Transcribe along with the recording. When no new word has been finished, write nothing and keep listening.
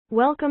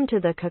Welcome to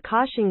the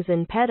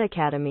Kakashingsen Pet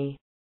Academy,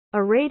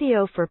 a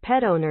radio for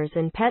pet owners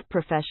and pet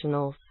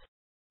professionals.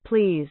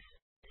 Please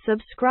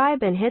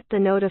subscribe and hit the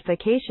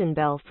notification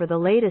bell for the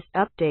latest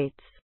updates.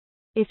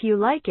 If you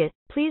like it,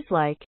 please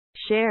like,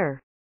 share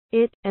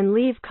it, and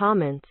leave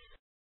comments.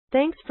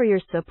 Thanks for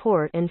your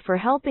support and for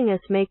helping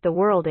us make the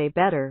world a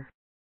better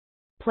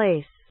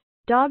place.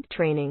 Dog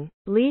training,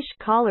 leash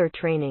collar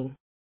training.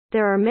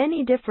 There are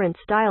many different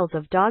styles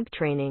of dog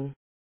training,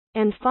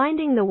 and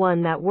finding the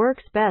one that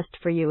works best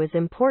for you is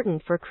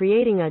important for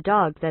creating a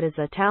dog that is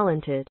a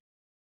talented,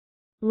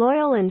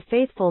 loyal and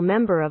faithful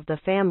member of the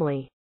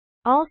family.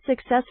 All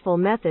successful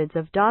methods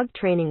of dog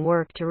training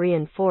work to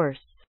reinforce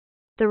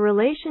the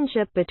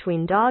relationship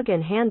between dog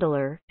and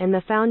handler, and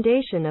the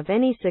foundation of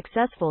any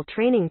successful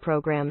training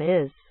program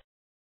is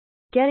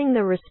getting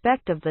the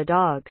respect of the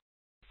dog.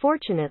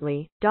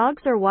 Fortunately,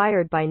 dogs are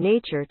wired by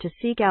nature to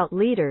seek out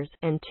leaders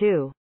and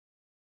to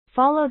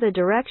follow the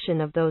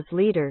direction of those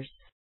leaders.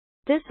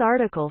 This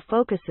article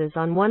focuses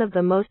on one of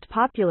the most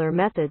popular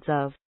methods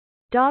of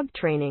dog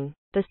training,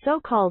 the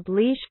so-called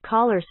leash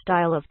collar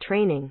style of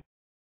training.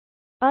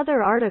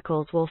 Other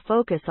articles will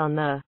focus on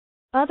the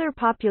other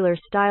popular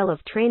style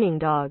of training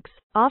dogs,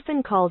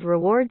 often called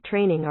reward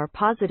training or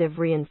positive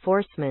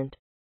reinforcement.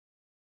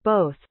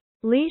 Both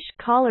leash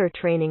collar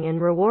training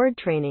and reward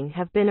training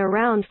have been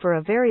around for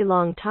a very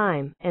long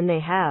time, and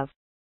they have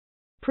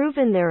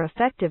proven their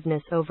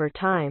effectiveness over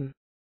time.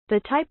 The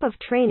type of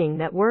training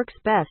that works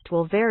best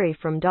will vary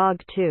from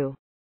dog to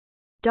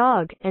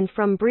dog, and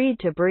from breed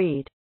to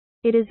breed.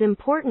 It is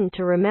important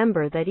to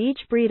remember that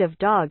each breed of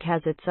dog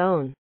has its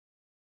own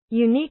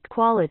unique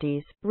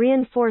qualities,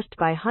 reinforced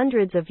by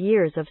hundreds of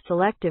years of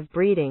selective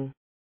breeding.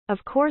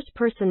 Of course,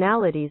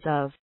 personalities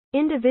of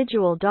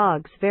individual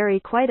dogs vary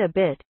quite a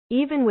bit,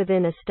 even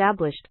within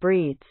established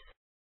breeds.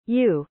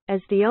 You,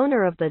 as the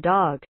owner of the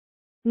dog,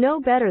 know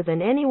better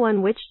than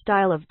anyone which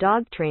style of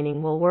dog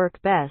training will work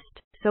best,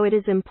 so it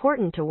is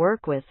important to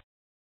work with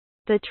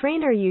the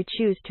trainer you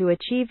choose to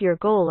achieve your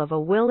goal of a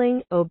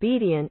willing,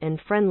 obedient,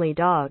 and friendly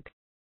dog.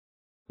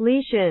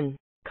 Leash in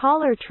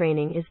collar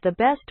training is the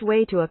best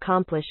way to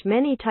accomplish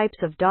many types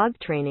of dog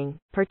training,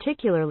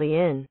 particularly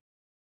in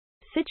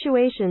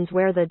situations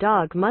where the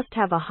dog must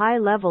have a high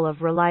level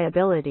of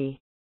reliability.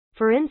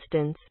 For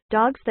instance,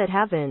 dogs that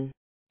have an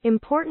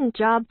important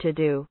job to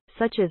do,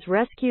 such as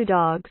rescue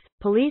dogs,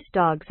 police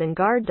dogs, and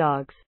guard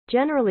dogs,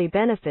 generally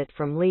benefit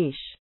from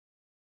leash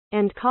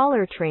and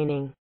collar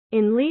training.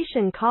 In leash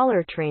and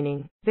collar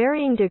training,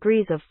 varying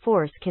degrees of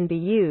force can be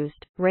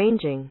used,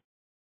 ranging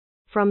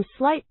from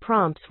slight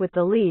prompts with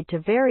the lead to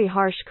very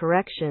harsh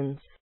corrections.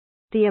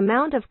 The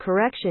amount of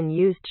correction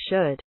used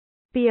should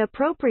be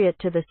appropriate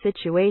to the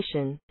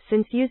situation,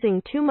 since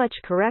using too much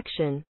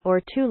correction, or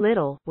too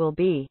little, will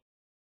be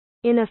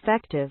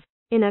ineffective.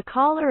 In a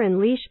collar and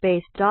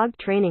leash-based dog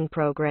training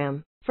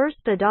program, first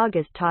the dog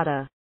is taught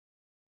a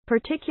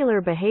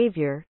particular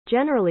behavior,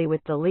 generally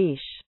with the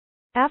leash.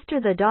 After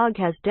the dog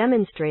has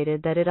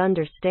demonstrated that it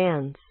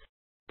understands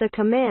the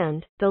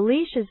command, the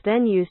leash is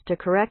then used to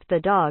correct the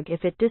dog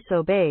if it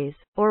disobeys,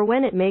 or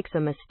when it makes a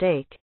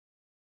mistake.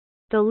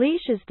 The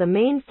leash is the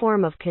main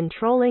form of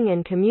controlling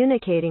and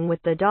communicating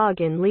with the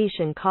dog in leash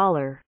and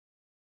collar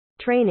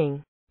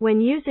training. When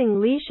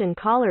using leash and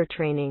collar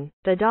training,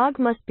 the dog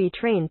must be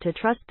trained to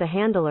trust the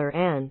handler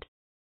and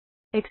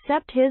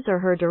accept his or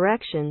her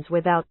directions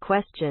without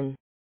question.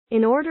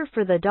 In order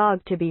for the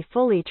dog to be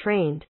fully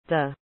trained,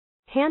 the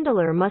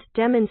handler must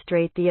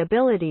demonstrate the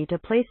ability to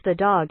place the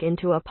dog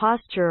into a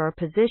posture or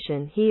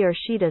position he or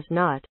she does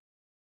not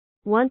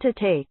want to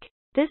take.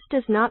 This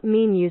does not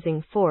mean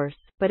using force,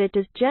 but it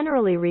does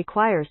generally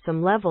require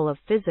some level of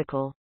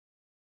physical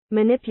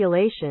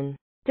manipulation.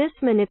 This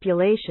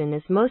manipulation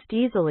is most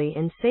easily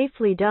and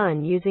safely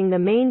done using the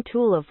main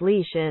tool of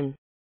leash in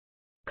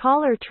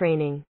collar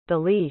training, the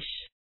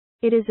leash.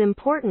 It is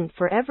important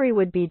for every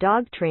would-be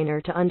dog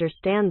trainer to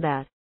understand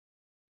that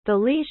the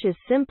leash is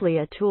simply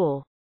a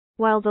tool.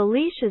 While the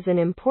leash is an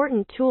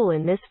important tool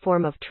in this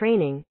form of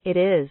training, it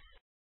is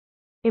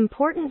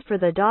important for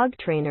the dog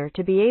trainer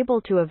to be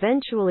able to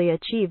eventually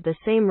achieve the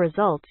same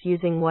results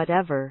using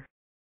whatever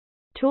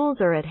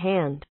tools are at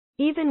hand.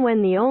 Even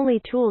when the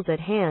only tools at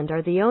hand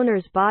are the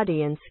owner's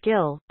body and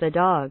skill, the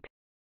dog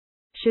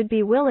should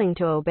be willing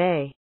to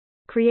obey.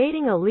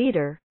 Creating a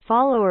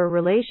leader-follower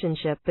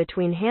relationship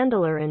between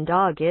handler and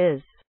dog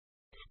is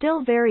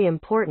still very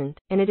important,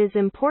 and it is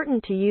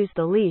important to use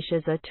the leash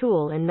as a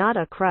tool and not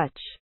a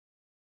crutch.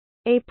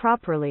 A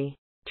properly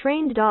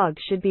trained dog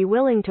should be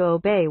willing to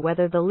obey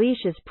whether the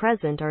leash is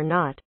present or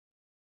not.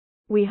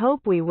 We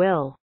hope we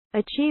will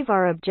achieve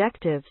our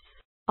objectives.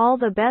 All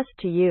the best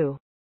to you.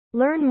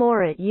 Learn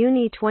more at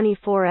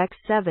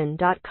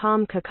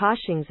uni24x7.com.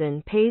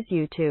 Kakashingsen pays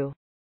you to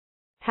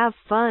have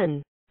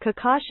fun.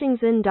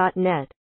 Kakashingsen.net